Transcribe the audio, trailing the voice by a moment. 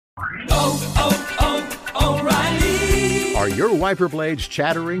O'Reilly. Are your wiper blades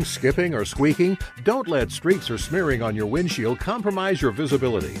chattering, skipping, or squeaking? Don't let streaks or smearing on your windshield compromise your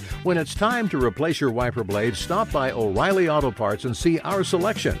visibility. When it's time to replace your wiper blades, stop by O'Reilly Auto Parts and see our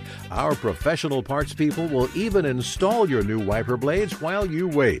selection. Our professional parts people will even install your new wiper blades while you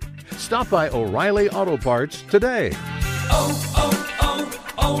wait. Stop by O'Reilly Auto Parts today.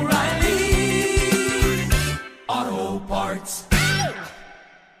 O'Reilly Auto Parts.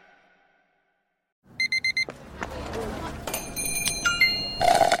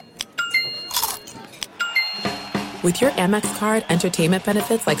 With your Amex card, entertainment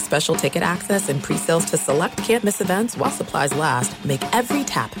benefits like special ticket access and pre-sales to select can't-miss events while supplies last make every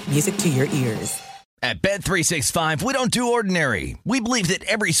tap music to your ears. At Bet365, we don't do ordinary. We believe that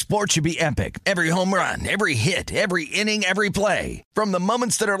every sport should be epic. Every home run, every hit, every inning, every play. From the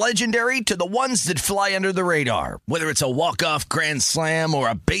moments that are legendary to the ones that fly under the radar. Whether it's a walk-off grand slam or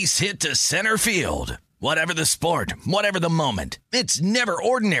a base hit to center field. Whatever the sport, whatever the moment, it's never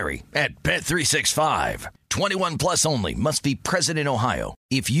ordinary at Bet365. 21 plus only. Must be present in Ohio.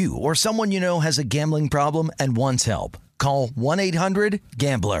 If you or someone you know has a gambling problem and wants help, call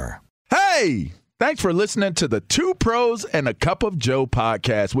 1-800-GAMBLER. Hey! Thanks for listening to the Two Pros and a Cup of Joe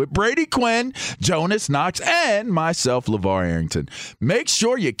podcast with Brady Quinn, Jonas Knox, and myself, LeVar Arrington. Make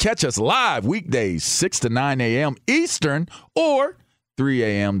sure you catch us live weekdays 6 to 9 a.m. Eastern or 3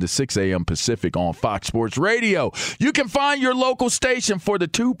 a.m. to 6 a.m. Pacific on Fox Sports Radio. You can find your local station for the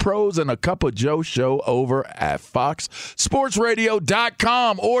Two Pros and a Cup of Joe show over at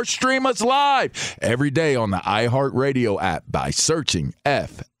foxsportsradio.com or stream us live every day on the iHeartRadio app by searching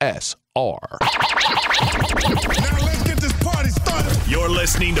FSR. Now let's get this party started. You're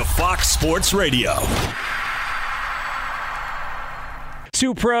listening to Fox Sports Radio.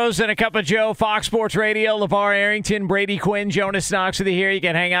 Two Pros and a Cup of Joe, Fox Sports Radio, LeVar Arrington, Brady Quinn, Jonas Knox with you here. You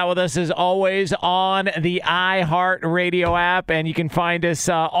can hang out with us as always on the iHeartRadio app, and you can find us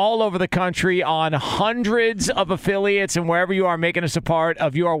all over the country on hundreds of affiliates, and wherever you are making us a part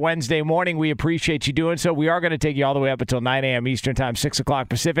of your Wednesday morning, we appreciate you doing so. We are going to take you all the way up until 9 a.m. Eastern Time, 6 o'clock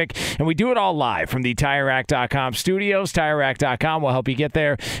Pacific, and we do it all live from the TireRack.com studios. TireRack.com will help you get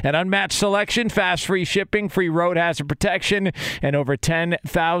there. An unmatched selection, fast free shipping, free road hazard protection, and over 10,000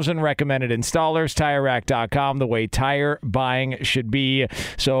 recommended installers. TireRack.com, the way tire buying should be.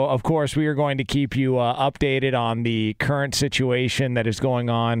 So, of course, we are going to keep you updated on the current situation that is going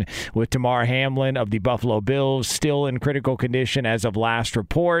on with Damar Hamlin of the Buffalo Bills, still in critical condition as of last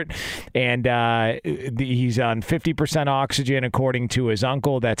report. And he's on 50% oxygen, according to his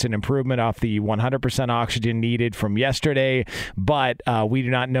uncle. That's an improvement off the 100% oxygen needed from yesterday. But we do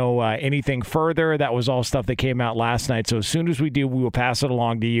not know anything further. That was all stuff that came out last night. So as soon as we do, we will pass it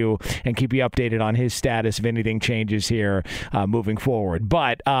along to you and keep you updated on his status if anything changes here moving forward.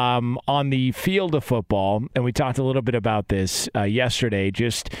 But on the field of football, and we talked a little bit about this yesterday,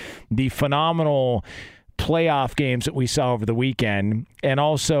 just the phenomenal playoff games that we saw over the weekend, and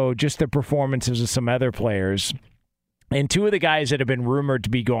also just the performances of some other players. And two of the guys that have been rumored to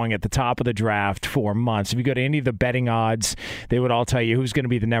be going at the top of the draft for months, if you go to any of the betting odds, they would all tell you who's going to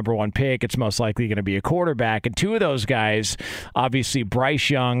be the number one pick. It's most likely going to be a quarterback. And two of those guys, obviously Bryce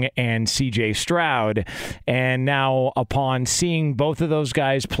Young and C.J. Stroud. And now upon seeing both of those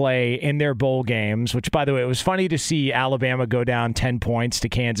guys play in their bowl games, which, by the way, it was funny to see Alabama go down 10 points to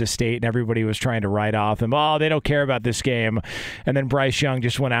Kansas State, and everybody was trying to write off them. Oh, they don't care about this game. And then Bryce Young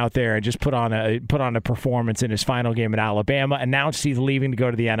just went out there and just put on a performance in his final game in Alabama, announced he's leaving to go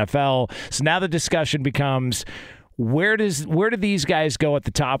to the NFL. So now the discussion becomes, where do these guys go at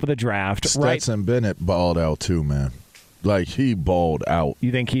the top of the draft? Stetson Bennett balled out too, man. Like, he balled out.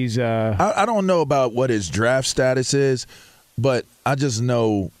 You think he's I don't know about what his draft status is, but I just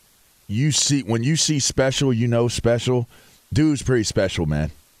know when you see special, you know special. Dude's pretty special, man.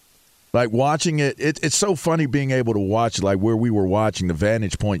 Like, watching it's so funny being able to watch, like, where we were watching, the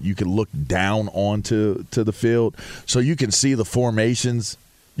vantage point, you can look down onto the field, so you can see the formations.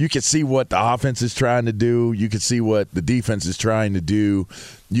 You can see what the offense is trying to do. You can see what the defense is trying to do.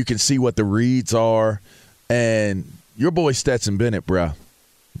 You can see what the reads are. And your boy Stetson Bennett, bro,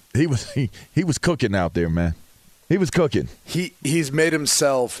 he was cooking out there, man. He was cooking. He's made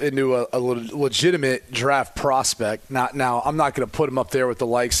himself into a legitimate draft prospect. Now, I'm not going to put him up there with the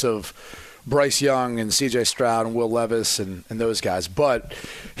likes of Bryce Young and C.J. Stroud and Will Levis and those guys, but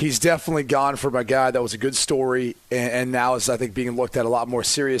he's definitely gone from a guy that was a good story and now is, I think, being looked at a lot more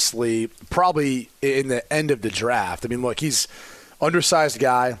seriously probably in the end of the draft. I mean, look, he's undersized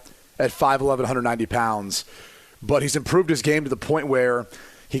guy at 5'11", 190 pounds, but he's improved his game to the point where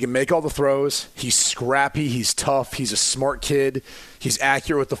He can make all the throws. He's scrappy. He's tough. He's a smart kid. He's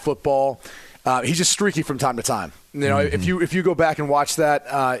accurate with the football. He's just streaky from time to time. If you go back and watch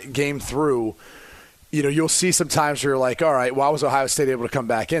that game through, you'll see some times where you're like, all right, why was Ohio State able to come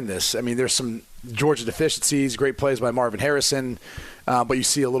back in this? I mean, there's some Georgia deficiencies, great plays by Marvin Harrison, but you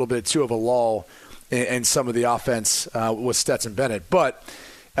see a little bit, too, of a lull in some of the offense with Stetson Bennett. But,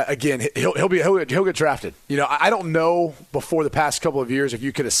 again, he'll get drafted. I don't know before the past couple of years if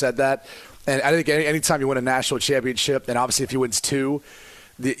you could have said that. And I think anytime you win a national championship, and obviously if he wins 2,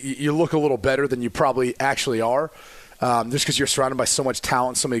 you look a little better than you probably actually are. Just because you're surrounded by so much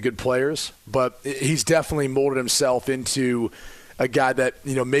talent, so many good players. But he's definitely molded himself into a guy that,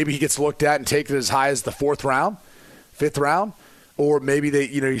 maybe he gets looked at and taken as high as the 4th round, 5th round, or maybe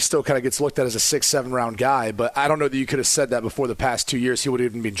he still kind of gets looked at as a 6th, 7th round guy. But I don't know that you could have said that before the past 2 years. He would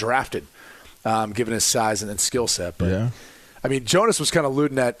have even been drafted, given his size and skill set. But, yeah. I mean, Jonas was kind of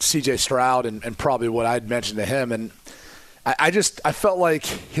alluding at C.J. Stroud and probably what I'd mentioned to him. And I felt like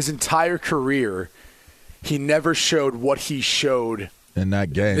his entire career – he never showed what he showed in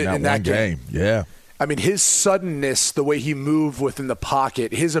that game. In that game. Yeah. I mean, his suddenness, the way he moved within the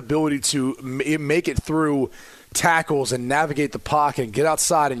pocket, his ability to make it through tackles and navigate the pocket and get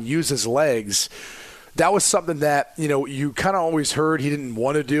outside and use his legs, that was something that, you kind of always heard he didn't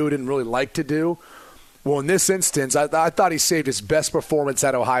want to do, didn't really like to do. Well, in this instance, I thought he saved his best performance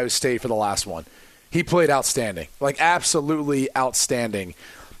at Ohio State for the last one. He played outstanding, like absolutely outstanding,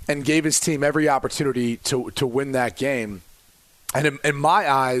 and gave his team every opportunity to win that game. And in my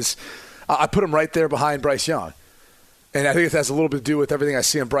eyes, I put him right there behind Bryce Young. And I think it has a little bit to do with everything I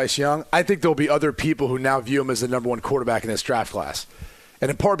see in Bryce Young. I think there'll be other people who now view him as the number 1 quarterback in this draft class. And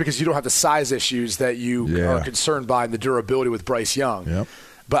in part because you don't have the size issues that you are concerned by and the durability with Bryce Young. Yep.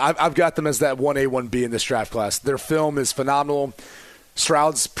 But I've got them as that 1A, 1B in this draft class. Their film is phenomenal.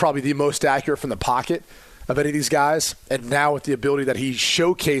 Stroud's probably the most accurate from the pocket of any of these guys. And now with the ability that he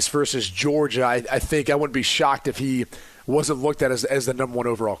showcased versus Georgia, I think I wouldn't be shocked if he wasn't looked at as the number 1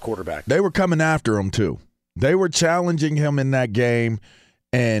 overall quarterback. They were coming after him, too. They were challenging him in that game,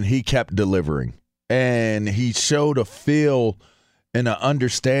 and he kept delivering. And he showed a feel and an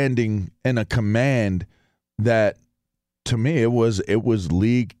understanding and a command that, to me, it was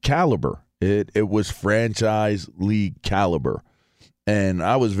league caliber. It was franchise league caliber. And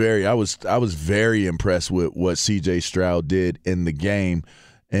I was very impressed with what C.J. Stroud did in the game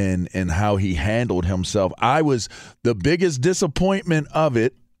and how he handled himself. The biggest disappointment of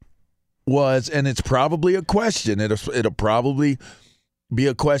it was, and it's probably a question. It'll probably be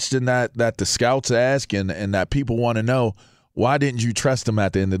a question that the scouts ask and that people want to know. Why didn't you trust him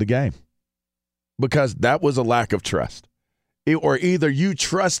at the end of the game? Because that was a lack of trust. Or either you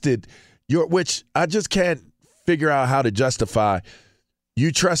trusted which I just can't figure out how to justify.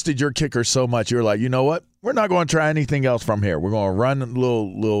 You trusted your kicker so much, you're like, you know what? We're not going to try anything else from here. We're going to run a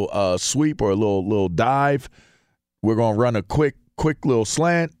little sweep or a little dive. We're going to run a quick little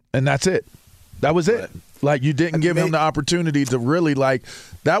slant, and that's it. That was it. Like, you didn't give him the opportunity to really,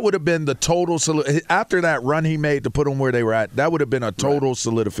 that would have been the total – after that run he made to put them where they were at, that would have been a total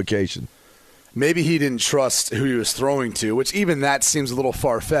solidification. Maybe he didn't trust who he was throwing to, which even that seems a little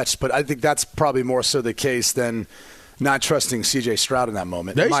far-fetched, but I think that's probably more so the case than – not trusting C.J. Stroud in that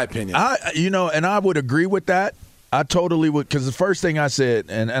moment, in my opinion. And I would agree with that. I totally would, because the first thing I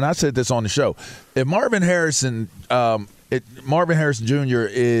said, and I said this on the show, if Marvin Harrison Jr.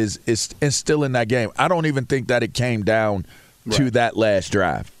 is still in that game, I don't even think that it came down to that last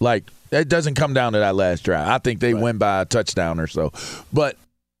drive. Like, it doesn't come down to that last drive. I think they win by a touchdown or so. But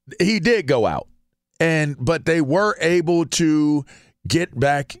he did go out. But they were able to get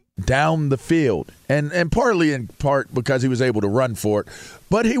back down the field, and partly in part because he was able to run for it,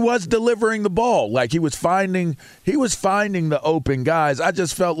 but he was delivering the ball. Like, he was finding the open guys. I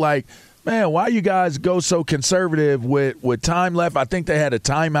just felt like, man, why you guys go so conservative with time left? I think they had a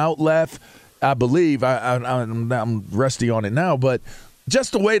timeout left, I believe. I'm rusty on it now, but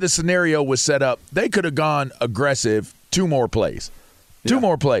just the way the scenario was set up, they could have gone aggressive 2 more plays. Two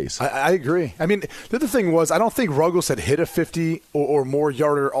more plays. I agree. I mean, the other thing was, I don't think Ruggles had hit a 50 or more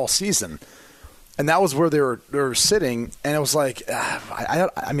yarder all season. And that was where they were sitting. And it was like,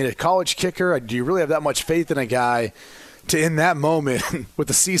 I mean, a college kicker, do you really have that much faith in a guy to, in that moment, with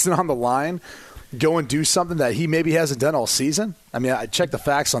the season on the line, go and do something that he maybe hasn't done all season? I mean, I checked the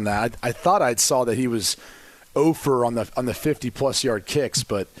facts on that. I thought I saw that he was 0 on the 50-plus yard kicks.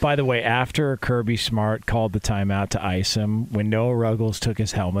 But by the way, after Kirby Smart called the timeout to ice him, when Noah Ruggles took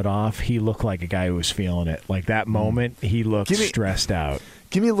his helmet off, he looked like a guy who was feeling it. Like, that moment, he looked stressed out.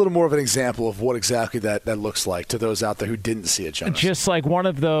 Give me a little more of an example of what exactly that looks like to those out there who didn't see it, Jonas. Just like one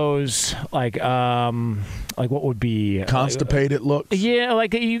of those, like what would be constipated looks? Yeah,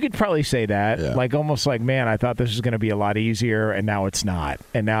 like you could probably say that. Yeah. Like almost like, man, I thought this was going to be a lot easier, and now it's not.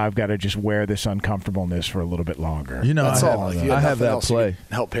 And now I've got to just wear this uncomfortableness for a little bit longer. You know, That's all. I have that play.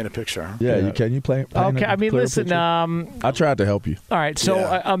 Help paint a picture. Huh? Yeah, can you play? Okay, I mean, listen. I tried to help you. All right,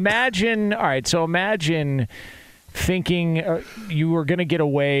 so imagine. All right, so imagine thinking you were going to get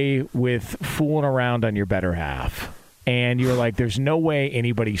away with fooling around on your better half. And you're like, there's no way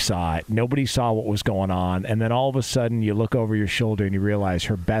anybody saw it. Nobody saw what was going on. And then all of a sudden you look over your shoulder and you realize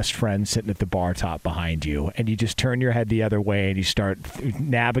her best friend's sitting at the bar top behind you. And you just turn your head the other way and you start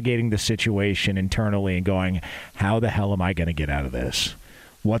navigating the situation internally and going, how the hell am I going to get out of this?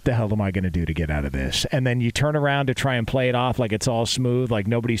 What the hell am I going to do to get out of this? And then you turn around to try and play it off like it's all smooth, like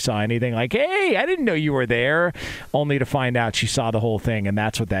nobody saw anything, like, hey, I didn't know you were there, only to find out she saw the whole thing, and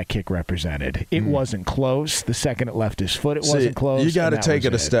that's what that kick represented. It wasn't close. The second it left his foot, it wasn't close. You got to take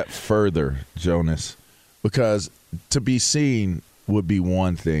it a step further, Jonas, because to be seen would be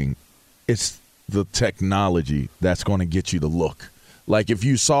one thing. It's the technology that's going to get you the look. Like if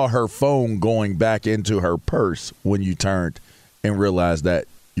you saw her phone going back into her purse when you turned and realized that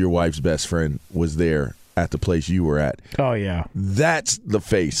your wife's best friend was there at the place you were at. Oh, yeah. That's the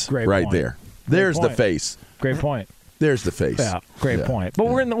face Great right point. there. There's the face. Great point. There's the face. Yeah, great point. But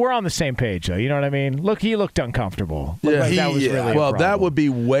we're on the same page, though. You know what I mean? Look, he looked uncomfortable. Looked like that was really a well, problem. that would be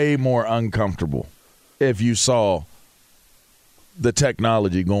way more uncomfortable if you saw the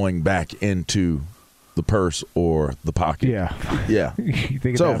technology going back into the purse or the pocket. Yeah. Yeah. You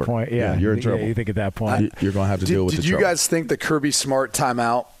think It's at that over. point? Yeah, you're in trouble. You think at that point? You're going to have to deal with the Did you trouble. guys think the Kirby Smart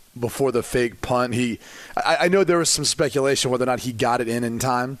timeout before the fake punt, I know there was some speculation whether or not he got it in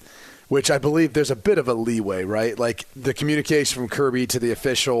time, which I believe there's a bit of a leeway, right? Like the communication from Kirby to the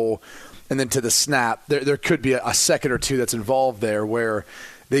official and then to the snap, there could be a second or two that's involved there where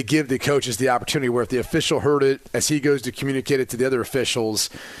they give the coaches the opportunity where if the official heard it, as he goes to communicate it to the other officials,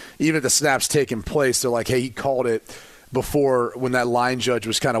 even if the snap's taking place, they're like, hey, he called it before when that line judge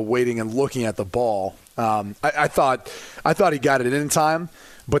was kind of waiting and looking at the ball. I thought he got it in time,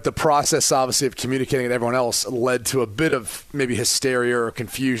 but the process, obviously, of communicating to everyone else led to a bit of maybe hysteria or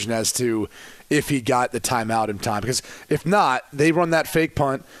confusion as to if he got the timeout in time. Because if not, they run that fake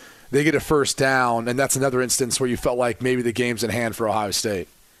punt, they get a first down, and that's another instance where you felt like maybe the game's in hand for Ohio State.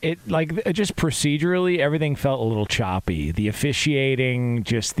 It just procedurally, everything felt a little choppy. The officiating,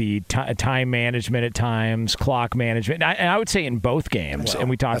 just the time management at times, clock management. And I would say in both games, and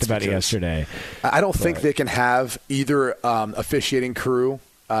we talked about it yesterday. I don't think they can have either officiating crew.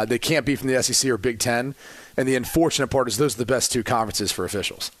 They can't be from the SEC or Big Ten. And the unfortunate part is those are the best two conferences for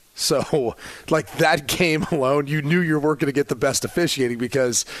officials. So, like that game alone, you knew you weren't going to get the best officiating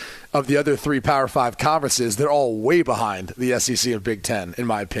because of the other three Power 5 conferences. They're all way behind the SEC and Big Ten, in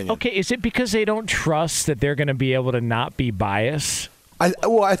my opinion. Okay, is it because they don't trust that they're going to be able to not be biased?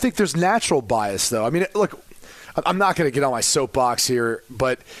 I think there's natural bias, though. I mean, look, I'm not going to get on my soapbox here,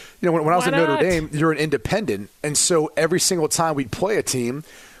 but you know, when I was at Notre Dame, you're an independent, and so every single time we'd play a team,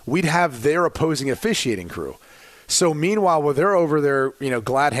 we'd have their opposing officiating crew. So meanwhile, while they're over there, you know,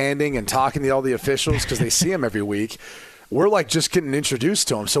 glad-handing and talking to all the officials because they see them every week, we're like just getting introduced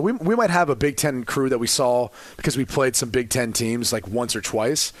to them. So we might have a Big Ten crew that we saw because we played some Big Ten teams like once or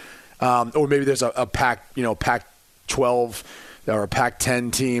twice, or maybe there's a Pac-12 or a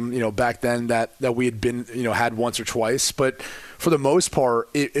Pac-10 team, you know, back then that we had been, you know, had once or twice. But for the most part,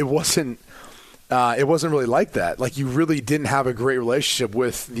 it wasn't really like that. Like you really didn't have a great relationship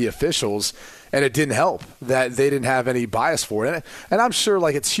with the officials. And it didn't help that they didn't have any bias for it. And I'm sure,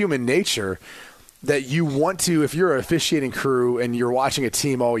 like, it's human nature that you want to, if you're an officiating crew and you're watching a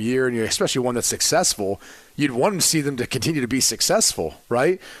team all year, and you're especially one that's successful, you'd want to see them to continue to be successful,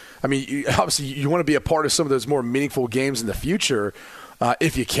 right? I mean, obviously, you want to be a part of some of those more meaningful games in the future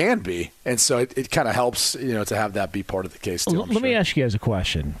if you can be. And so it kind of helps, you know, to have that be part of the case, too. Let me ask you guys a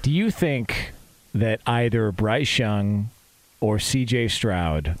question. Do you think that either Bryce Young or C.J.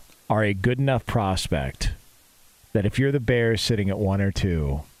 Stroud are a good enough prospect that if you're the Bears sitting at 1 or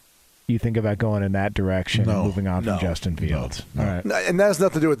 2, you think about going in that direction and moving on from Justin Fields? No. All right. And that has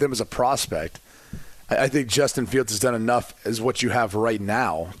nothing to do with them as a prospect. I think Justin Fields has done enough as what you have right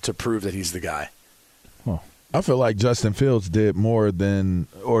now to prove that he's the guy. Well, I feel like Justin Fields did more than,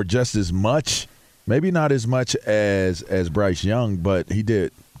 or just as much, maybe not as much as Bryce Young, but he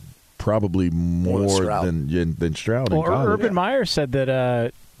did probably more than Stroud in college. Urban Meyer said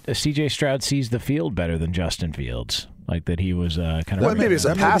that C.J. Stroud sees the field better than Justin Fields, like that he was kind of. Well, maybe as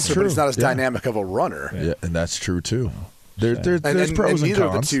a passer, but he's not as dynamic of a runner. Yeah, and that's true too. There's pros and neither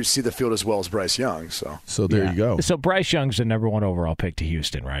cons. of the two see the field as well as Bryce Young. So there you go. So Bryce Young's the number 1 overall pick to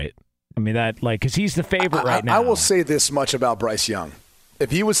Houston, right? I mean, because he's the favorite right now. I will say this much about Bryce Young.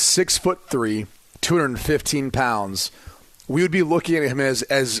 If he was 6'3", 215 pounds, we would be looking at him as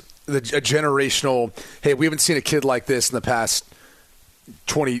a generational, hey, we haven't seen a kid like this in the past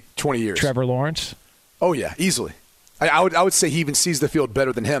 20 years. Trevor Lawrence? Oh, yeah, easily. I would say he even sees the field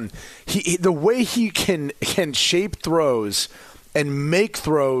better than him. The way he can shape throws and make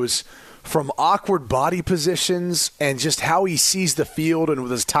throws from awkward body positions and just how he sees the field and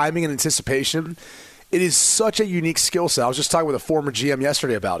with his timing and anticipation, it is such a unique skill set. I was just talking with a former GM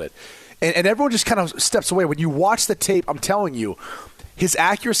yesterday about it. And everyone just kind of steps away. When you watch the tape, I'm telling you, his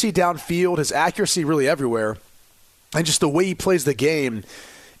accuracy downfield, his accuracy really everywhere, and just the way he plays the game,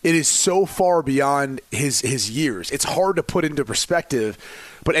 it is so far beyond his years. It's hard to put into perspective,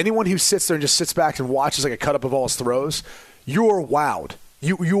 but anyone who sits there and just sits back and watches like a cut-up of all his throws, you're wowed.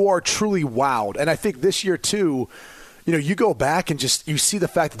 You are truly wowed. And I think this year, too, you go back and just you see the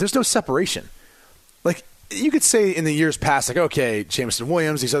fact that there's no separation. Like, you could say in the years past, like, okay, Jameson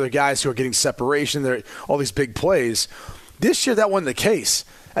Williams, these other guys who are getting separation, they're all these big plays. This year, that wasn't the case.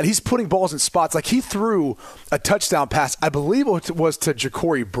 And he's putting balls in spots. Like, he threw a touchdown pass, I believe it was to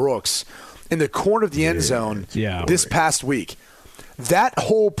Ja'Cory Brooks in the corner of the end zone this past week. That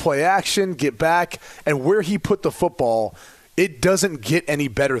whole play action, get back, and where he put the football, it doesn't get any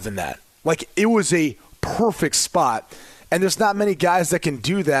better than that. Like, it was a perfect spot. And there's not many guys that can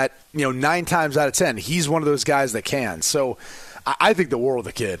do that, 9 times out of 10. He's one of those guys that can. So I think the world of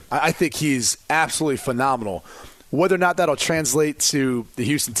the kid. I think he's absolutely phenomenal. Whether or not that'll translate to the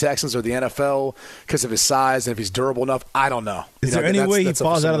Houston Texans or the NFL because of his size and if he's durable enough, I don't know. Is there any way he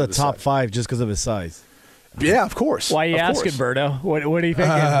falls out of the top 5 just because of his size? Yeah, of course. Why are you asking, Berto? What are you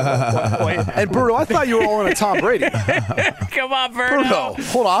thinking? And Berto, I thought you were all in on Tom Brady. Come on, Berto.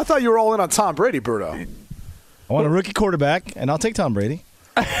 Berto, hold on. I thought you were all in on Tom Brady, Berto. I want a rookie quarterback, and I'll take Tom Brady.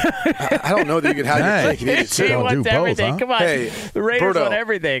 I don't know that you can have your cake and eat it too. He wants everything. Come on. Hey, the Raiders Berto, want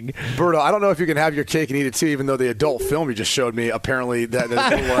everything. Berto, I don't know if you can have your cake and eat it too, even though the adult film you just showed me apparently that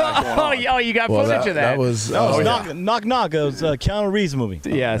going on. Oh, you got footage of that. That was Knock Knock. It was a Keanu Reeves movie.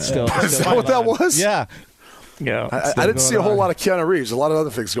 Yeah, it's still. Is that what that was? Yeah. Yeah, I didn't see a whole lot of Keanu Reeves. A lot of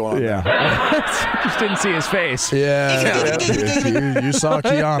other things going on. Yeah, just didn't see his face. Yeah, you saw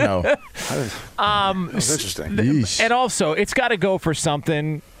Keanu. That was interesting. And also, it's got to go for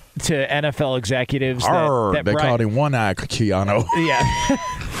something to NFL executives. That they called him One-Eye Keanu. Yeah.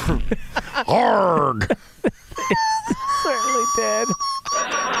 Arg. Certainly did.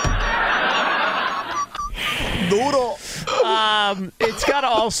 Noodle. It's got to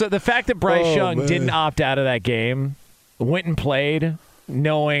also the fact that Bryce Young didn't opt out of that game, went and played,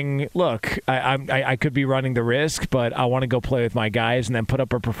 knowing, look, I could be running the risk, but I want to go play with my guys, and then put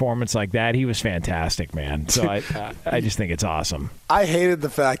up a performance like that. He was fantastic, man. So I just think it's awesome. I hated the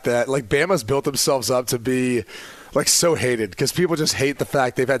fact that Bama's built themselves up to be so hated because people just hate the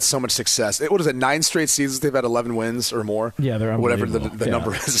fact they've had so much success. What is it, 9 straight seasons they've had 11 wins or more? Yeah, they're whatever the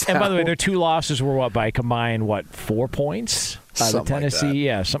number is now. And by the way, their 2 losses were by combined 4 points? The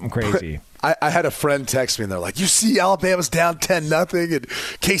Tennessee, something crazy. I had a friend text me and they're like, "You see, Alabama's down 10-0 and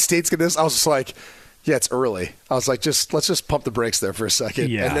K-State's getting this." I was just like, "Yeah, it's early." I was like, let's just pump the brakes there for a second.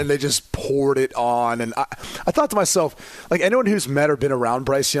 Yeah. And then they just poured it on, and I thought to myself, anyone who's met or been around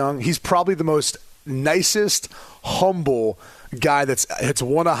Bryce Young, he's probably the most nicest, humble guy that's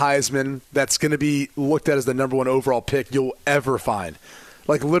won a Heisman, that's going to be looked at as the number 1 overall pick you'll ever find.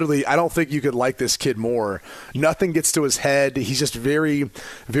 Literally, I don't think you could like this kid more. Nothing gets to his head. He's just very,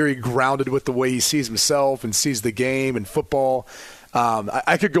 very grounded with the way he sees himself and sees the game and football.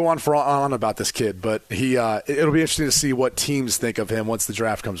 I could go on about this kid, but it'll be interesting to see what teams think of him once the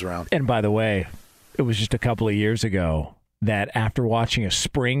draft comes around. And by the way, it was just a couple of years ago that after watching a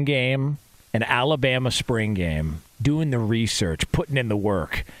spring game, an Alabama spring game, doing the research, putting in the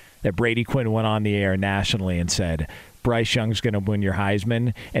work, that Brady Quinn went on the air nationally and said, Bryce Young's going to win your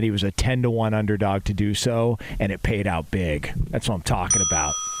Heisman, and he was a 10-1 underdog to do so, and it paid out big. That's what I'm talking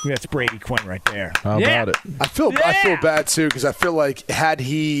about. That's Brady Quinn right there. How about it? I feel bad too because I feel like had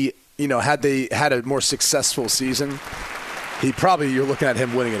they had a more successful season, you're looking at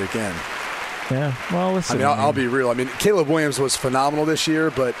him winning it again. Yeah, well, listen. I'll be real. Caleb Williams was phenomenal this year,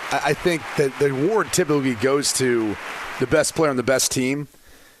 but I think that the award typically goes to the best player on the best team,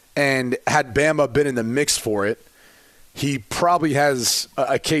 and had Bama been in the mix for it, he probably has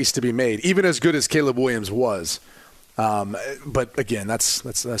a case to be made, even as good as Caleb Williams was. But again, that's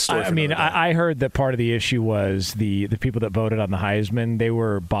a story. I heard that part of the issue was the people that voted on the Heisman. They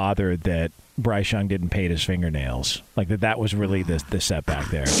were bothered that Bryce Young didn't paint his fingernails. Like that was really the setback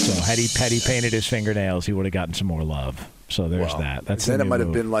there. So had he painted his fingernails, he would have gotten some more love. So there's that. That's then it might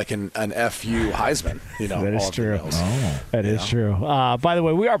have been like an FU Heisman. That is true. That is true. By the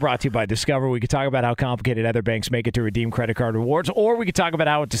way, we are brought to you by Discover. We could talk about how complicated other banks make it to redeem credit card rewards, or we could talk about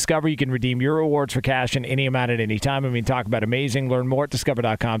how at Discover you can redeem your rewards for cash in any amount at any time. Talk about amazing. Learn more at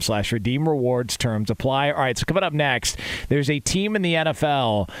discover.com/redeem rewards. Terms apply. All right, so coming up next, there's a team in the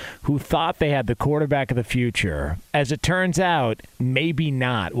NFL who thought they had the quarterback of the future. As it turns out, maybe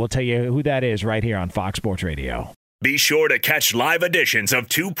not. We'll tell you who that is right here on Fox Sports Radio. Be sure to catch live editions of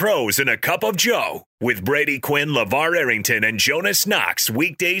Two Pros and a Cup of Joe with Brady Quinn, LeVar Arrington, and Jonas Knox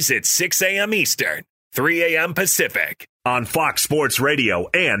weekdays at 6 a.m. Eastern, 3 a.m. Pacific on Fox Sports Radio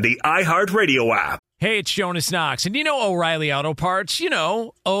and the iHeartRadio app. Hey, it's Jonas Knox, and you know O'Reilly Auto Parts,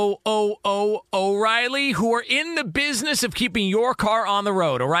 O'Reilly, who are in the business of keeping your car on the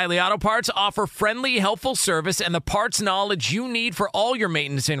road. O'Reilly Auto Parts offer friendly, helpful service and the parts knowledge you need for all your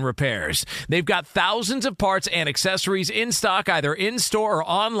maintenance and repairs. They've got thousands of parts and accessories in stock, either in-store or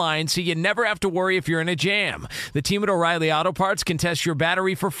online, so you never have to worry if you're in a jam. The team at O'Reilly Auto Parts can test your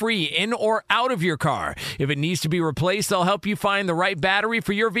battery for free in or out of your car. If it needs to be replaced, they'll help you find the right battery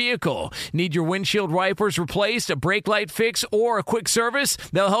for your vehicle. Need your windshield wipers replaced, a brake light fix, or a quick service?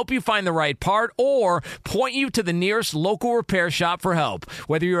 They'll help you find the right part or point you to the nearest local repair shop for help.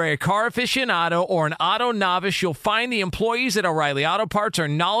 Whether you're a car aficionado or an auto novice, you'll find the employees at O'Reilly Auto Parts are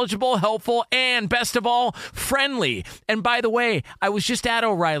knowledgeable, helpful, and best of all, friendly. And by the way, I was just at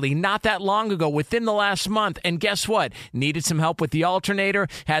O'Reilly not that long ago, within the last month, and guess what? Needed some help with the alternator,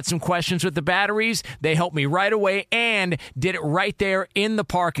 had some questions with the batteries. They helped me right away and did it right there in the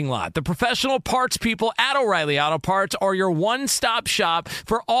parking lot. The professional parts people at O'Reilly Auto Parts are your one-stop shop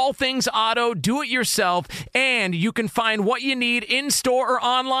for all things auto, do-it-yourself, and you can find what you need in-store or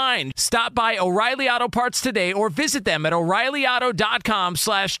online. Stop by O'Reilly Auto Parts today or visit them at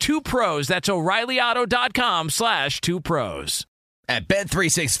O'ReillyAuto.com/2pros. That's O'ReillyAuto.com/2pros. At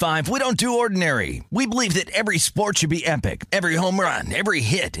Bet365, we don't do ordinary. We believe that every sport should be epic. Every home run, every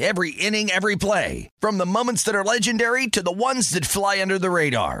hit, every inning, every play. From the moments that are legendary to the ones that fly under the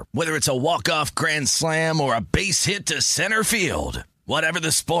radar. Whether it's a walk-off grand slam or a base hit to center field. Whatever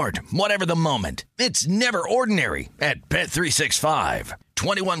the sport, whatever the moment. It's never ordinary at Bet365.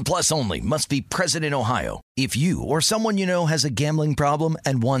 21 plus only. Must be present in Ohio. If you or someone you know has a gambling problem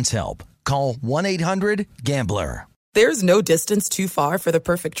and wants help, call 1-800-GAMBLER. There's no distance too far for the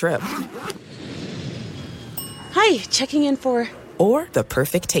perfect trip. Hi, checking in for... Or the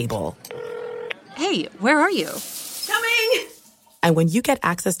perfect table. Hey, where are you? Coming! And when you get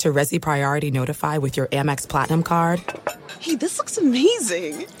access to Resi Priority Notify with your Amex Platinum card... Hey, this looks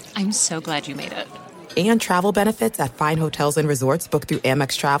amazing. I'm so glad you made it. And travel benefits at fine hotels and resorts booked through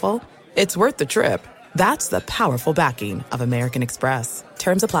Amex Travel, it's worth the trip. That's the powerful backing of American Express.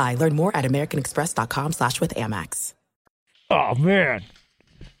 Terms apply. Learn more at americanexpress.com/withAmex. Oh, man.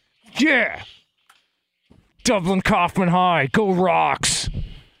 Yeah. Dublin Kaufman High. Go Rocks.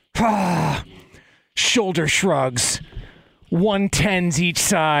 Shoulder shrugs. 110s each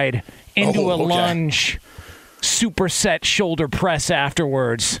side. Into a lunge. Superset shoulder press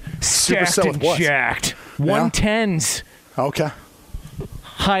afterwards. Stacked and jacked. 110s. Okay.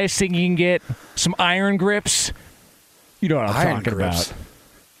 Highest thing you can get. Some iron grips. You know what I'm talking about.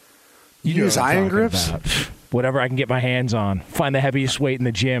 You use iron grips? Whatever I can get my hands on. Find the heaviest weight in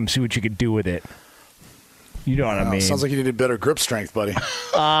the gym. See what you could do with it. You know what I mean. Sounds like you need better grip strength, buddy.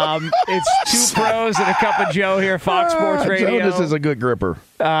 It's Two Pros and a Cup of Joe here, Fox Sports Radio. Jonas is a good gripper.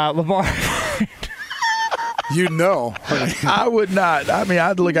 LeVar. You know. I would not.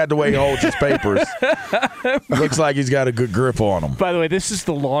 I'd look at the way he holds his papers. Looks like he's got a good grip on them. By the way, this is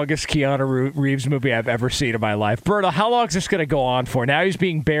the longest Keanu Reeves movie I've ever seen in my life. Berto, how long is this going to go on for? Now he's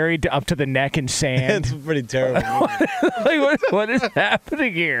being buried up to the neck in sand. It's pretty terrible. What is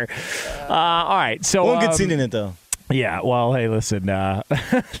happening here? All right. So, one good scene in it, though. Yeah. Well, hey, listen. Well,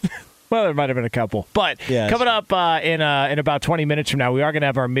 there might have been a couple. But coming up in about 20 minutes from now, we are going to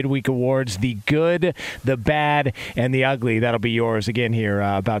have our midweek awards, the good, the bad, and the ugly. That'll be yours again here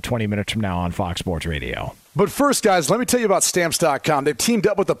about 20 minutes from now on Fox Sports Radio. But first, guys, let me tell you about Stamps.com. They've teamed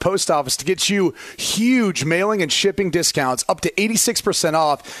up with the post office to get you huge mailing and shipping discounts, up to 86%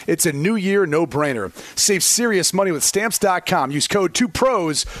 off. It's a new year no-brainer. Save serious money with Stamps.com. Use code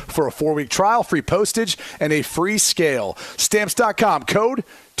 2PROS for a 4-week trial, free postage, and a free scale. Stamps.com, code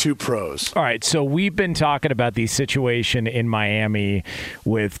Two pros. All right, so we've been talking about the situation in Miami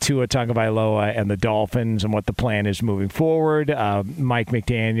with Tua Tagovailoa and the Dolphins and what the plan is moving forward. Mike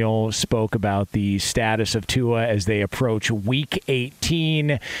McDaniel spoke about the status of Tua as they approach Week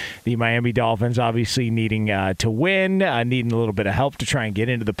 18. The Miami Dolphins obviously needing to win, needing a little bit of help to try and get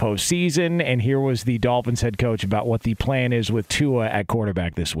into the postseason. And here was the Dolphins head coach about what the plan is with Tua at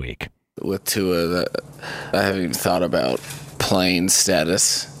quarterback this week. With Tua, I haven't even thought about playing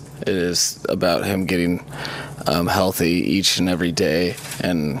status. It is about him getting healthy each and every day,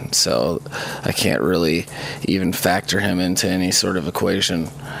 and so I can't really even factor him into any sort of equation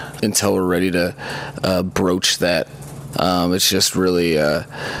until we're ready to broach that. It's just really a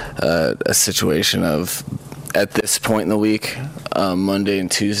situation of, at this point in the week, Monday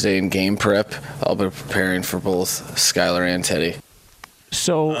and Tuesday in game prep, I'll be preparing for both Skylar and Teddy.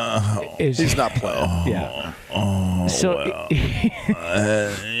 So he's not playing. Yeah. So I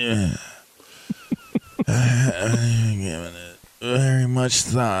haven't given it very much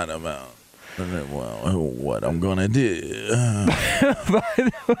thought about what I'm gonna do.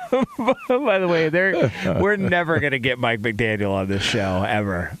 By the way, we're never gonna get Mike McDaniel on this show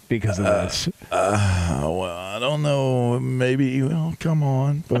ever because of this. Well, I don't know. Maybe he'll come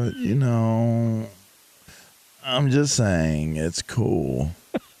on, but I'm just saying it's cool.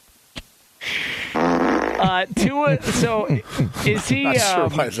 Tua, so is he? Not sure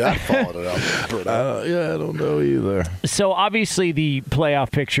why that followed it up. I don't know either. So obviously the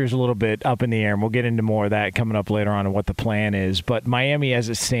playoff picture is a little bit up in the air, and we'll get into more of that coming up later on and what the plan is. But Miami, as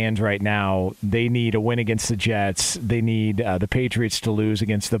it stands right now, they need a win against the Jets. They need the Patriots to lose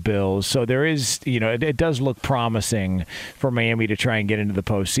against the Bills. So there is, it does look promising for Miami to try and get into the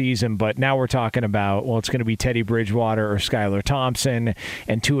postseason. But now we're talking about, well, it's going to be Teddy Bridgewater or Skylar Thompson,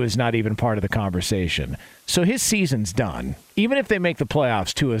 and Tua's not even part of the conversation. So his season's done. Even if they make the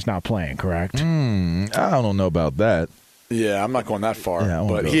playoffs, Tua's not playing, correct? I don't know about that. Yeah, I'm not going that far.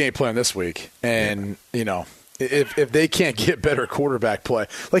 But he ain't playing this week. And, if they can't get better quarterback play.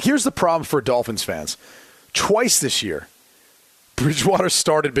 Like, here's the problem for Dolphins fans. Twice this year, Bridgewater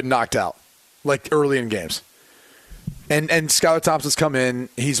started, been knocked out, like early in games. And Skylar Thompson's come in.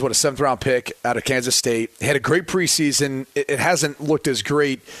 He's, a 7th-round pick out of Kansas State. He had a great preseason. It hasn't looked as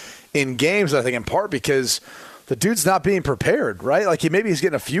great in games, I think, in part because the dude's not being prepared, right? Like, maybe he's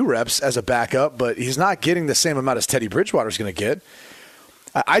getting a few reps as a backup, but he's not getting the same amount as Teddy Bridgewater's going to get.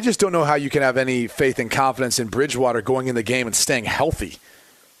 I just don't know how you can have any faith and confidence in Bridgewater going in the game and staying healthy.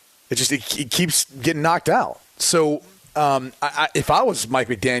 He keeps getting knocked out. So if I was Mike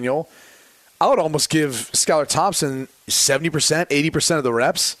McDaniel, I would almost give Skylar Thompson 70%, 80% of the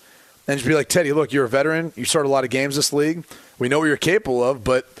reps and just be like, Teddy, look, you're a veteran. You started a lot of games this league. We know what you're capable of,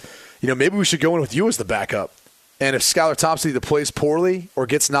 but maybe we should go in with you as the backup. And if Skylar Thompson either plays poorly or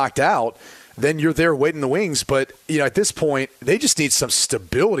gets knocked out, then you're there waiting in the wings. But at this point, they just need some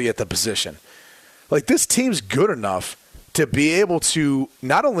stability at the position. Like, this team's good enough to be able to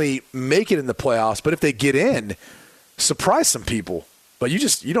not only make it in the playoffs, but if they get in, surprise some people. But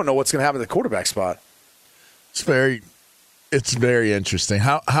you don't know what's going to happen at the quarterback spot. It's very interesting.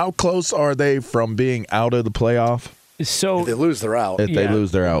 How close are they from being out of the playoff? So if they lose, they're out. If they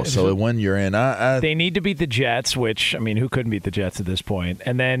lose, they're out. So when you're in, they need to beat the Jets, which, who couldn't beat the Jets at this point?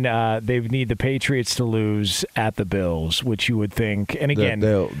 And then they need the Patriots to lose at the Bills, which you would think. And again,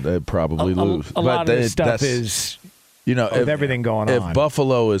 they'll probably lose. A lot of this stuff is, if everything going on. If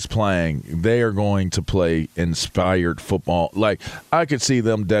Buffalo is playing, they are going to play inspired football. Like, I could see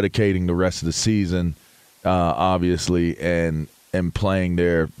them dedicating the rest of the season, obviously, and playing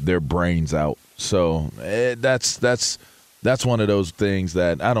their brains out. So that's one of those things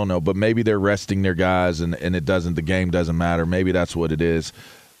that I don't know, but maybe they're resting their guys and the game doesn't matter. Maybe that's what it is.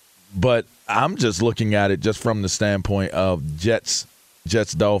 But I'm just looking at it just from the standpoint of Jets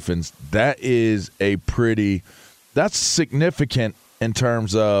Dolphins. That's significant in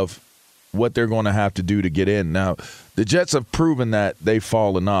terms of what they're going to have to do to get in. Now, the Jets have proven that they've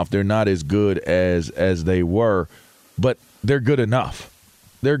fallen off. They're not as good as they were, but they're good enough.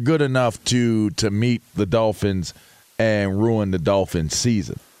 They're good enough to meet the Dolphins and ruin the Dolphins'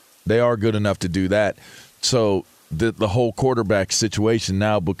 season. They are good enough to do that. So the whole quarterback situation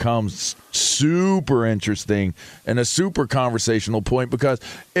now becomes super interesting and a super conversational point, because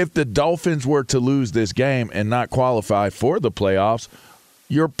if the Dolphins were to lose this game and not qualify for the playoffs,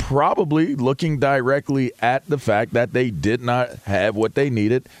 you're probably looking directly at the fact that they did not have what they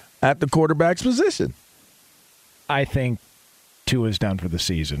needed at the quarterback's position. I think Tua's done for the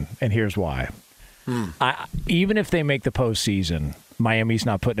season, and here's why. Even if they make the postseason, Miami's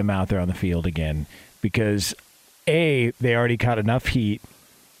not putting him out there on the field again because, A, they already got enough heat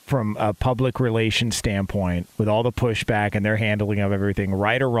from a public relations standpoint, with all the pushback and their handling of everything,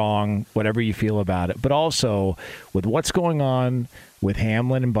 right or wrong, whatever you feel about it, but also with what's going on with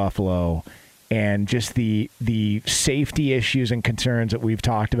Hamlin and Buffalo and just the safety issues and concerns that we've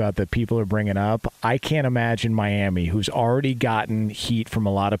talked about that people are bringing up, I can't imagine Miami, who's already gotten heat from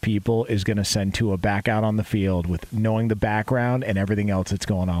a lot of people, is going to send Tua back out on the field with knowing the background and everything else that's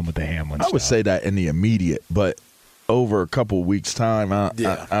going on with the Hamlin stuff. I would say that in the immediate, but over a couple of weeks' time, I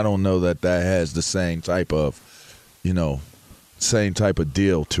don't know that has the same type of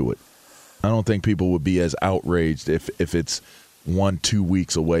deal to it. I don't think people would be as outraged if it's 1-2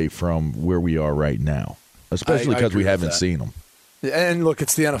 weeks away from where we are right now, especially because we haven't seen them. And look,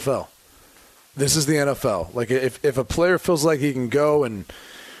 it's the NFL. This is the NFL. Like, if a player feels like he can go and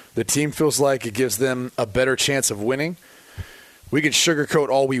the team feels like it gives them a better chance of winning, we can sugarcoat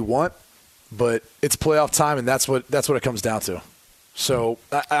all we want, but it's playoff time, and that's what it comes down to. So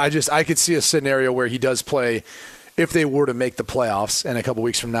I could see a scenario where he does play if they were to make the playoffs, and a couple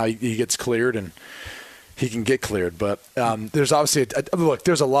weeks from now he gets cleared and he can get cleared. But there's obviously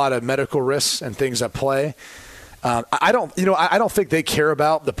there's a lot of medical risks and things at play. I don't think they care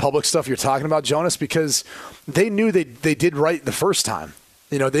about the public stuff you're talking about, Jonas, because they knew they did right the first time.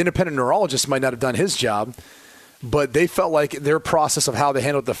 The independent neurologist might not have done his job, but they felt like their process of how they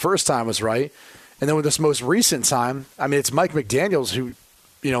handled it the first time was right. And then with this most recent time, I mean, it's Mike McDaniels who,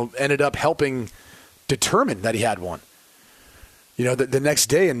 ended up helping determine that he had one. The next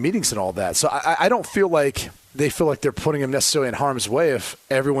day in meetings and all that. So I don't feel like they feel like they're putting him necessarily in harm's way if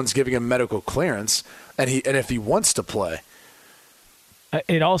everyone's giving him medical clearance and if he wants to play.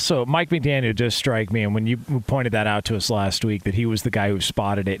 It also, Mike McDaniel does strike me, and when you pointed that out to us last week, that he was the guy who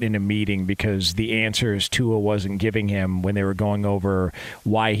spotted it in a meeting because the answers Tua wasn't giving him when they were going over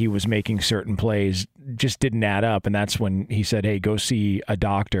why he was making certain plays just didn't add up, and that's when he said, hey, go see a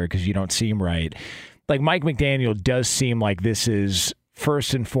doctor because you don't seem right. Like, Mike McDaniel does seem like this is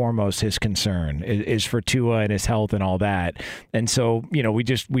first and foremost his concern is for Tua and his health and all that. And so,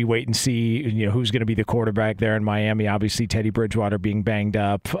 we wait and see, who's going to be the quarterback there in Miami. Obviously, Teddy Bridgewater being banged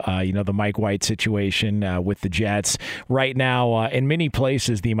up, the Mike White situation with the Jets. Right now, in many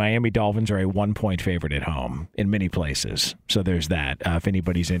places, the Miami Dolphins are a 1-point favorite at home in many places. So there's that, if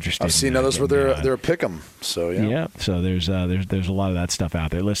anybody's interested. I've seen others where they're a pick 'em. So, yeah. Yeah, so there's a lot of that stuff out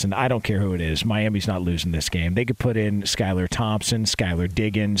there. Listen, I don't care who it is. Miami's not losing this game. They could put in Skylar Thompson, Skylar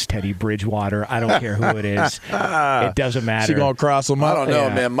Diggins, Teddy Bridgewater. I don't care who it is. It doesn't matter. She gonna cross them up? I don't know,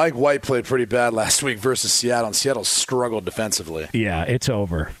 man. Mike White played pretty bad last week versus Seattle, and Seattle struggled defensively. Yeah, it's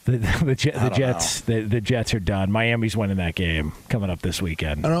over. The Jets are done. Miami's winning that game coming up this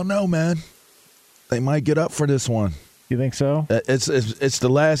weekend. I don't know, man. They might get up for this one. You think so? It's the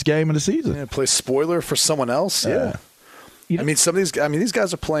last game of the season. Yeah, play spoiler for someone else. Yeah. These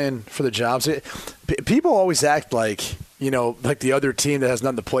guys are playing for the jobs. People always act like, like the other team that has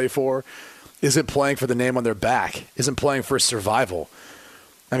nothing to play for isn't playing for the name on their back, isn't playing for survival.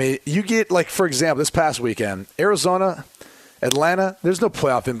 I mean, you get, like, for example, this past weekend, Arizona, Atlanta, there's no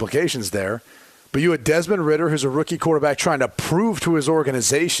playoff implications there. But you had Desmond Ridder, who's a rookie quarterback, trying to prove to his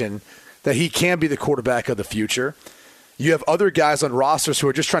organization that he can be the quarterback of the future. You have other guys on rosters who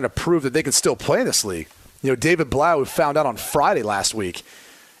are just trying to prove that they can still play in this league. David Blau, who found out on Friday last week,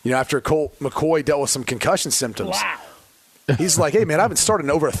 after Colt McCoy dealt with some concussion symptoms. Wow. He's like, hey, man, I haven't started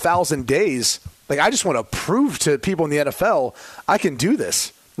in over 1,000 days. Like, I just want to prove to people in the NFL I can do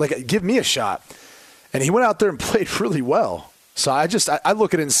this. Like, give me a shot. And he went out there and played really well. So I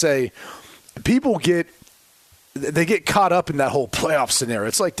look at it and say, people get caught up in that whole playoff scenario.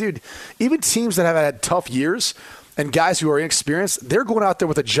 It's like, dude, even teams that have had tough years and guys who are inexperienced, they're going out there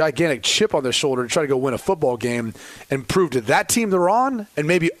with a gigantic chip on their shoulder to try to go win a football game and prove to that team they're on and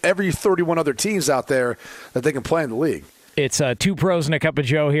maybe every 31 other teams out there that they can play in the league. It's Two Pros and a Cup of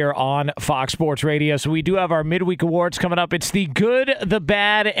Joe here on Fox Sports Radio. So we do have our midweek awards coming up. It's the good, the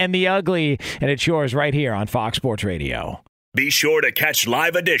bad, and the ugly, and it's yours right here on Fox Sports Radio. Be sure to catch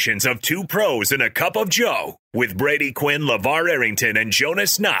live editions of Two Pros and a Cup of Joe with Brady Quinn, LeVar Arrington, and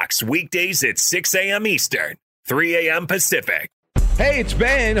Jonas Knox weekdays at 6 a.m. Eastern, 3 a.m. Pacific. Hey, it's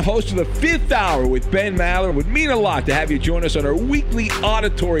Ben, host of The Fifth Hour with Ben Maller. It would mean a lot to have you join us on our weekly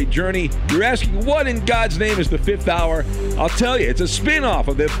auditory journey. You're asking, what in God's name is The Fifth Hour? I'll tell you, it's a spin-off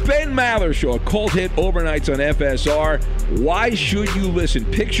of The Ben Maller Show, a cult hit overnights on FSR. Why should you listen?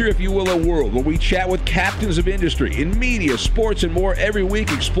 Picture, if you will, a world where we chat with captains of industry in media, sports, and more every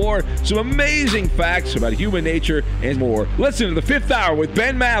week. Explore some amazing facts about human nature and more. Listen to The Fifth Hour with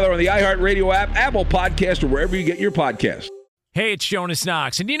Ben Maller on the iHeartRadio app, Apple Podcast, or wherever you get your podcasts. Hey, it's Jonas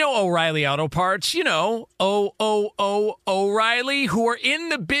Knox, and you know O'Reilly Auto Parts. You know, O'Reilly, who are in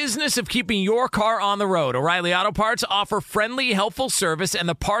the business of keeping your car on the road. O'Reilly Auto Parts offer friendly, helpful service and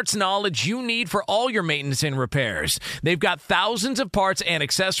the parts knowledge you need for all your maintenance and repairs. They've got thousands of parts and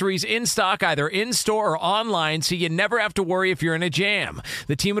accessories in stock, either in-store or online, so you never have to worry if you're in a jam.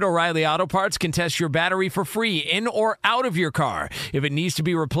 The team at O'Reilly Auto Parts can test your battery for free, in or out of your car. If it needs to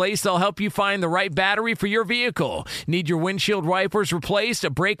be replaced, they'll help you find the right battery for your vehicle. Need your windshield wipers replaced,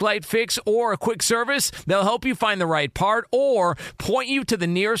 a brake light fix, or a quick service? They'll help you find the right part or point you to the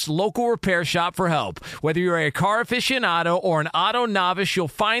nearest local repair shop for help. Whether you're a car aficionado or an auto novice, you'll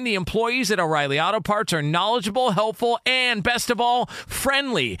find the employees at O'Reilly Auto Parts are knowledgeable, helpful, and best of all,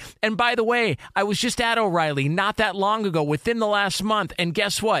 friendly. And by the way, I was just at O'Reilly not that long ago, within the last month, and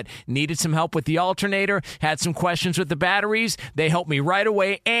guess what? Needed some help with the alternator, had some questions with the batteries. They helped me right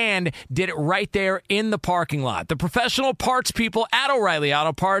away and did it right there in the parking lot. The professional parts people at O'Reilly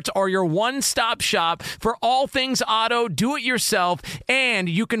Auto Parts are your one-stop shop for all things auto, do-it-yourself, and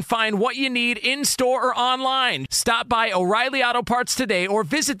you can find what you need in-store or online. Stop by O'Reilly Auto Parts today or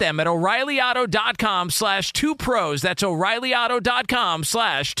visit them at O'ReillyAuto.com/2pros. That's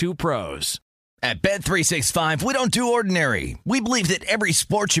O'ReillyAuto.com/2pros. At Bet365, we don't do ordinary. We believe that every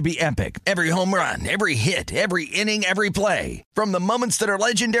sport should be epic. Every home run, every hit, every inning, every play. From the moments that are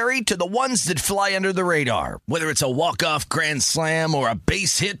legendary to the ones that fly under the radar. Whether it's a walk-off grand slam or a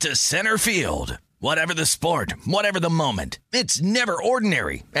base hit to center field. Whatever the sport, whatever the moment, it's never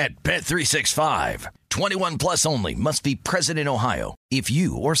ordinary at Bet365. 21 plus only. Must be present in Ohio. If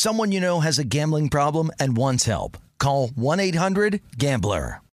you or someone you know has a gambling problem and wants help, call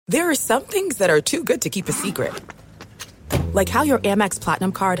 1-800-GAMBLER. There are some things that are too good to keep a secret. Like how your Amex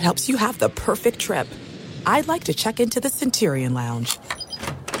Platinum card helps you have the perfect trip. I'd like to check into the Centurion Lounge.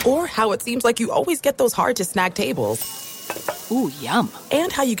 Or how it seems like you always get those hard-to-snag tables. Ooh, yum.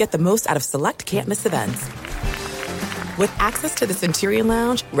 And how you get the most out of select can't-miss events. With access to the Centurion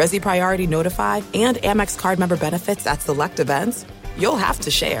Lounge, Resi Priority Notify, and Amex card member benefits at select events, you'll have to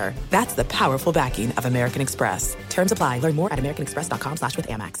share. That's the powerful backing of American Express. Terms apply. Learn more at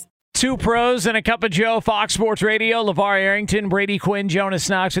americanexpress.com/withAmex. Two pros and a cup of Joe, Fox Sports Radio. LeVar Arrington, Brady Quinn, Jonas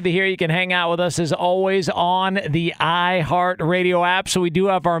Knox with you here. You can hang out with us as always on the iHeart Radio app. So we do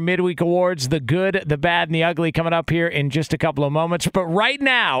have our midweek awards, the good, the bad, and the ugly coming up here in just a couple of moments. But right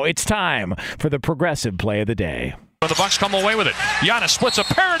now, it's time for the Progressive Play of the Day. The Bucks come away with it. Giannis splits a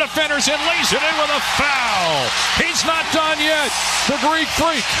pair of defenders and lays it in with a foul. He's not done yet. The Greek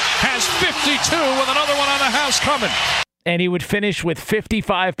Freak has 52 with another one on the house coming. And he would finish with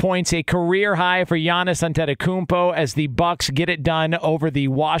 55 points, a career high for Giannis Antetokounmpo as the Bucks get it done over the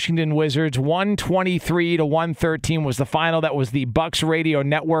Washington Wizards. 123-113 was the final. That was the Bucks Radio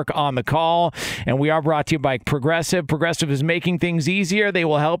Network on the call. And we are brought to you by Progressive. Progressive is making things easier. They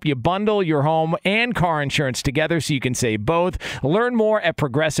will help you bundle your home and car insurance together so you can save both. Learn more at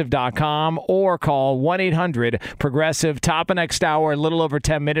Progressive.com or call 1-800-PROGRESSIVE. Top of next hour, a little over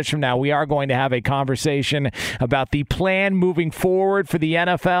 10 minutes from now, we are going to have a conversation about the plan moving forward for the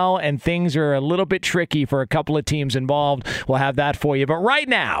NFL, and things are a little bit tricky for a couple of teams involved. We'll have that for you. But right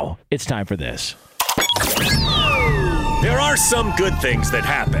now, it's time for this. There are some good things that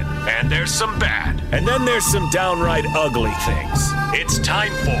happen, and there's some bad, and then there's some downright ugly things. It's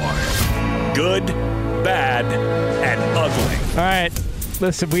time for Good, Bad, and Ugly. All right.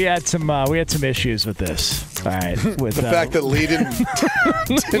 Listen, we had some issues with this. All right, with the fact that Lee didn't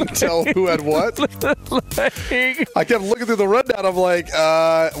tell who had what. I kept looking through the rundown. I'm like,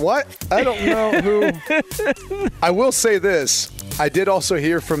 what? I don't know who. I will say this: I did also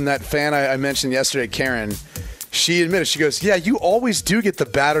hear from that fan I mentioned yesterday, Karen. She admitted, she goes, yeah, you always do get the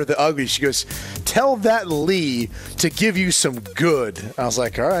bad or the ugly. She goes, tell that Lee to give you some good. I was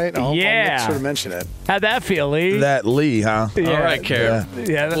like, all right, I'll make sure to mention it. How'd that feel, Lee? That Lee, huh? Yeah. All right, Karen.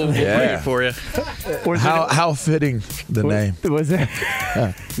 Yeah, we'll bring it for you. How fitting the name. Was it?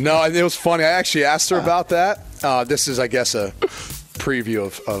 No, it was funny. I actually asked her about that. This is, I guess, a preview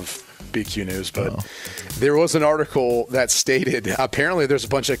of BQ News, but there was an article that stated apparently there's a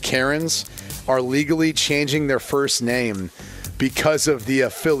bunch of Karens are legally changing their first name because of the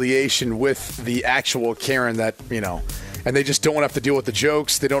affiliation with the actual Karen that, and they just don't want to have to deal with the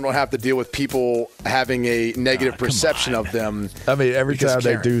jokes. They don't want to have to deal with people having a negative perception of them. I mean, every time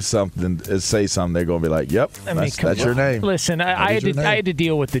they do something, say something, they're going to be like, yep, that's your name. Listen, I had to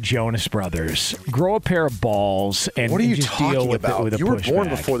deal with the Jonas Brothers. Grow a pair of balls and what are you just talking deal with about? With you were pushback. Born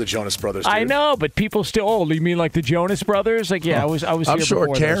before the Jonas Brothers, dude. I know, but people still, you mean like the Jonas Brothers? Like, yeah, I was I'm here sure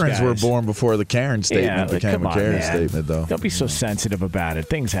before Karens those guys. were born before the Karen statement became a Karen statement, though. Don't be so sensitive about it.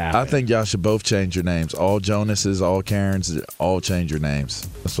 Things happen. I think y'all should both change your names. All Jonases, all Karens. parents all change your names.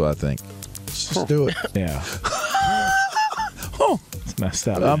 That's what I think. Just do it. Yeah. It's messed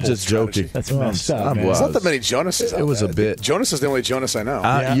up. I'm just joking. That's messed up. There's not that many Jonases. It was a bit. Jonas is the only Jonas I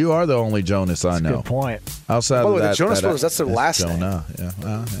know. You are the only Jonas I know. Good point. Outside By the of way, that, the Jonas Brothers, that's their last name. Jonah.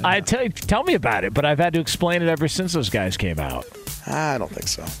 Yeah. Tell me about it, but I've had to explain it ever since those guys came out. I don't think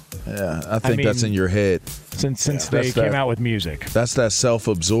so. Yeah, I think that's in your head. Since they came out with music. That's that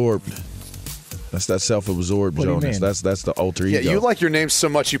self-absorbed. That's that self-absorbed What do you Jonas. mean? That's the alter ego. Yeah, you like your name so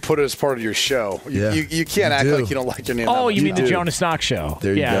much you put it as part of your show. You can't act like you don't like your name. Oh, you mean the do. Jonas Knox Show?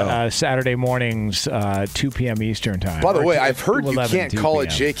 There you go. Saturday mornings, 2 p.m. Eastern time. By the way, I've heard you 11, can't 2 call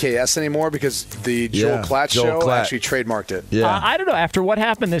it p.m. JKS anymore because the Joel Klatt show actually trademarked it. Yeah. I don't know. After what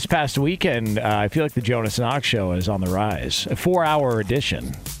happened this past weekend, I feel like the Jonas Knox Show is on the rise. A 4-hour edition.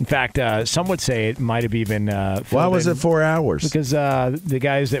 In fact, some would say it might have even. Why was it 4 hours? Because the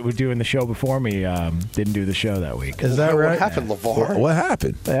guys that were doing the show before me didn't do the show that week. Is that right? What happened, LeVar? What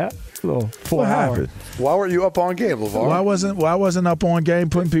happened? Yeah. A little 4 What hour. happened? Why were you up on game, LeVar? Why wasn't up on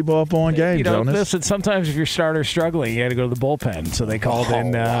game putting people up on game, Jonas? Listen, sometimes if your starter's struggling, you got to go to the bullpen. So they called in.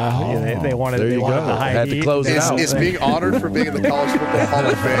 They wanted. There They you wanted go. the high Had to heat. close it out. Is being honored for being in the College Football Hall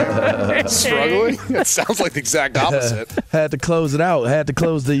of Fame struggling? It sounds like the exact opposite. Had to close it out. Had to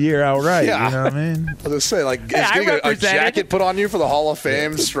close the year out right. Yeah. You know what I mean? I was going to say, like, is I getting a represented- jacket put on you for the Hall of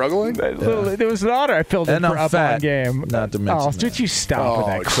Fame struggling? It was an honor. I filled in And for I'm up fat, on game. not to mention Oh, that. did you stop with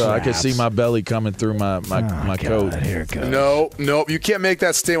that? So I could crap? see my belly coming through my coat. Here it goes. No, you can't make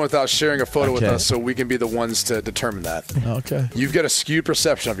that statement without sharing a photo with Okay. us so we can be the ones to determine that. Okay. You've got a skewed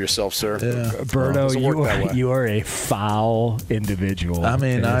perception of yourself, sir. Yeah. Berto, doesn't work that way. you are a foul indiviable. I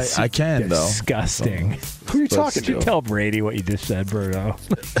mean, It is I can, though. disgusting. Who are you But talking Did you to? tell Brady what you just said, Berto?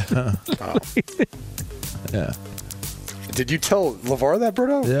 Yeah. Did you tell LeVar that,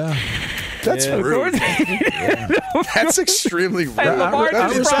 Berto? Yeah. That's Of rude. course. That's extremely rude. LeVar I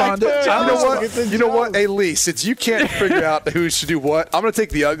just responded. practiced. You know what? Hey, Lee, since you can't figure out who should do what, I'm going to take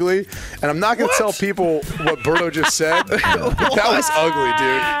the ugly, and I'm not going to tell people what Berto just said. That was ugly,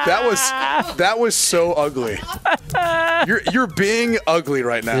 dude. That was so ugly. You're being ugly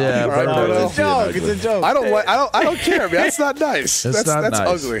right now. Yeah, all right, Berto Berto? is being ugly. It's a joke. I don't care, man. That's not nice. It's That's not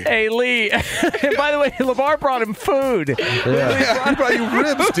nice. ugly. Hey, Lee. And by the way, LeVar brought him food. I brought you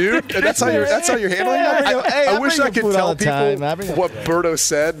ribs, dude. And that's how you're handling that. I wish I could tell people what Berto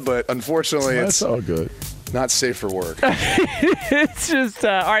said, but unfortunately, That's it's all good. not safe for work. It's just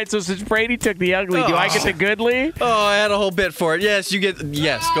all right. So since Brady took the ugly, do I get the good, Lee? Oh, I had a whole bit for it. Yes, you get.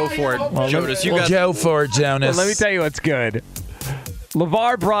 Yes, go for it, Jonas. You got. Go for it, Jonas. Well, let me tell you what's good.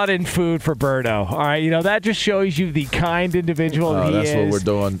 LeVar brought in food for Berto. All right, that just shows you the kind individual he that's is. what we're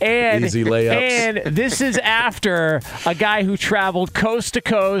doing. And, Easy layups. And this is after a guy who traveled coast to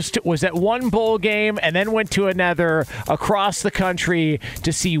coast, was at one bowl game, and then went to another across the country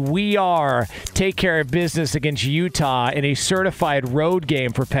to see We Are take care of business against Utah in a certified road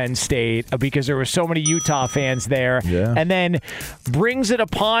game for Penn State because there were so many Utah fans there. Yeah. And then brings it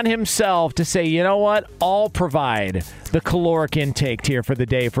upon himself to say, you know what, I'll provide the caloric intake here for the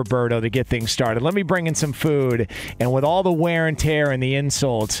day for Berto to get things started. Let me bring in some food. And with all the wear and tear and the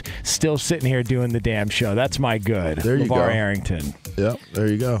insults, still sitting here doing the damn show. That's my good. There you LeVar go. Arrington. Yep, there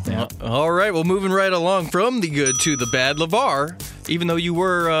you go. All right, well, moving right along from the good to the bad, LeVar, even though you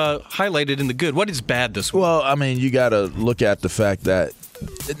were highlighted in the good, what is bad this week? Well, I mean, you got to look at the fact that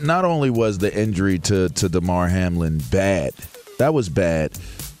not only was the injury to Damar Hamlin bad, that was bad,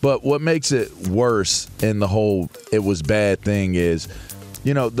 but what makes it worse in the whole it was bad thing is,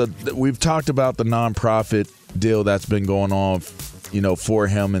 we've talked about the nonprofit deal that's been going on, for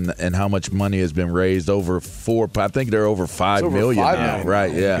him and how much money has been raised I think they're over $5 million $5 now, million.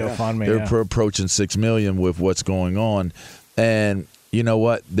 right? Yeah. GoFundMe, They're approaching $6 million with what's going on. And you know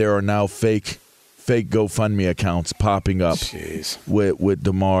what? There are now fake GoFundMe accounts popping up with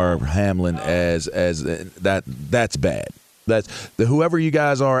Damar Hamlin as that's bad. That's whoever you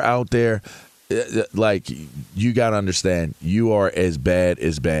guys are out there, like you got to understand, you are as bad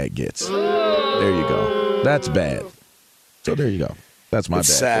gets. There you go. That's bad. So there you go. That's my It's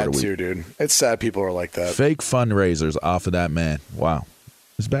bad. sad for the week. too, dude. It's sad people are like that. Fake fundraisers off of that man. Wow,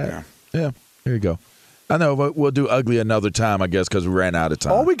 it's bad. Yeah. Here you go. I know, but we'll do ugly another time, I guess, because we ran out of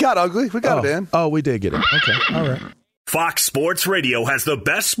time. Oh, we got ugly. We got it in. Oh, we did get it. Okay, all right. Fox Sports Radio has the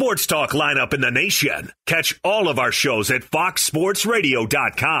best sports talk lineup in the nation. Catch all of our shows at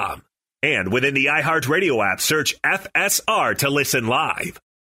foxsportsradio.com. And within the iHeartRadio app, search FSR to listen live.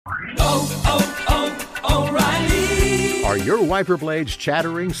 O'Reilly. Are your wiper blades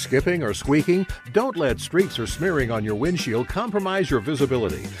chattering, skipping, or squeaking? Don't let streaks or smearing on your windshield compromise your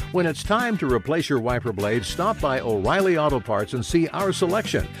visibility. When it's time to replace your wiper blades, stop by O'Reilly Auto Parts and see our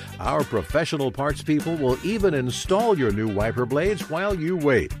selection. Our professional parts people will even install your new wiper blades while you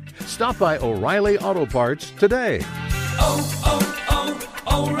wait. Stop by O'Reilly Auto Parts today.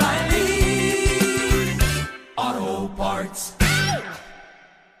 O'Reilly Auto Parts.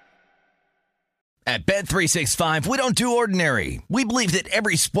 At Bet365, we don't do ordinary. We believe that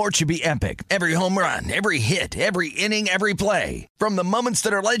every sport should be epic. Every home run, every hit, every inning, every play. From the moments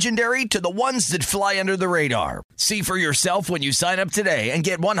that are legendary to the ones that fly under the radar. See for yourself when you sign up today and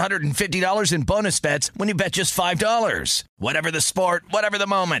get $150 in bonus bets when you bet just $5. Whatever the sport, whatever the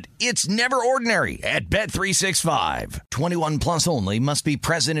moment, it's never ordinary at Bet365. 21 plus only. Must be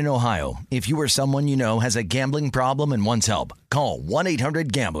present in Ohio. If you or someone you know has a gambling problem and wants help, call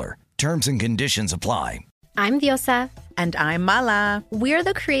 1-800-GAMBLER. Terms and conditions apply. I'm Diosa. And I'm Mala. We're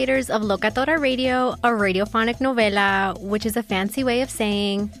the creators of Locatora Radio, a radiophonic novela, which is a fancy way of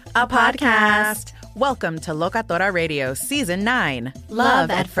saying a podcast. Welcome to Locatora Radio Season 9.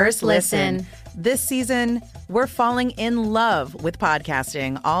 Love at First Listen. This season, we're falling in love with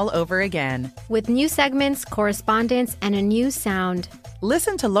podcasting all over again. With new segments, correspondence, and a new sound.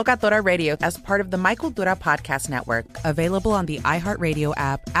 Listen to Locatora Radio as part of the My Cultura Podcast Network. Available on the iHeartRadio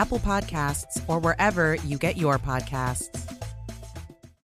app, Apple Podcasts, or wherever you get your podcasts.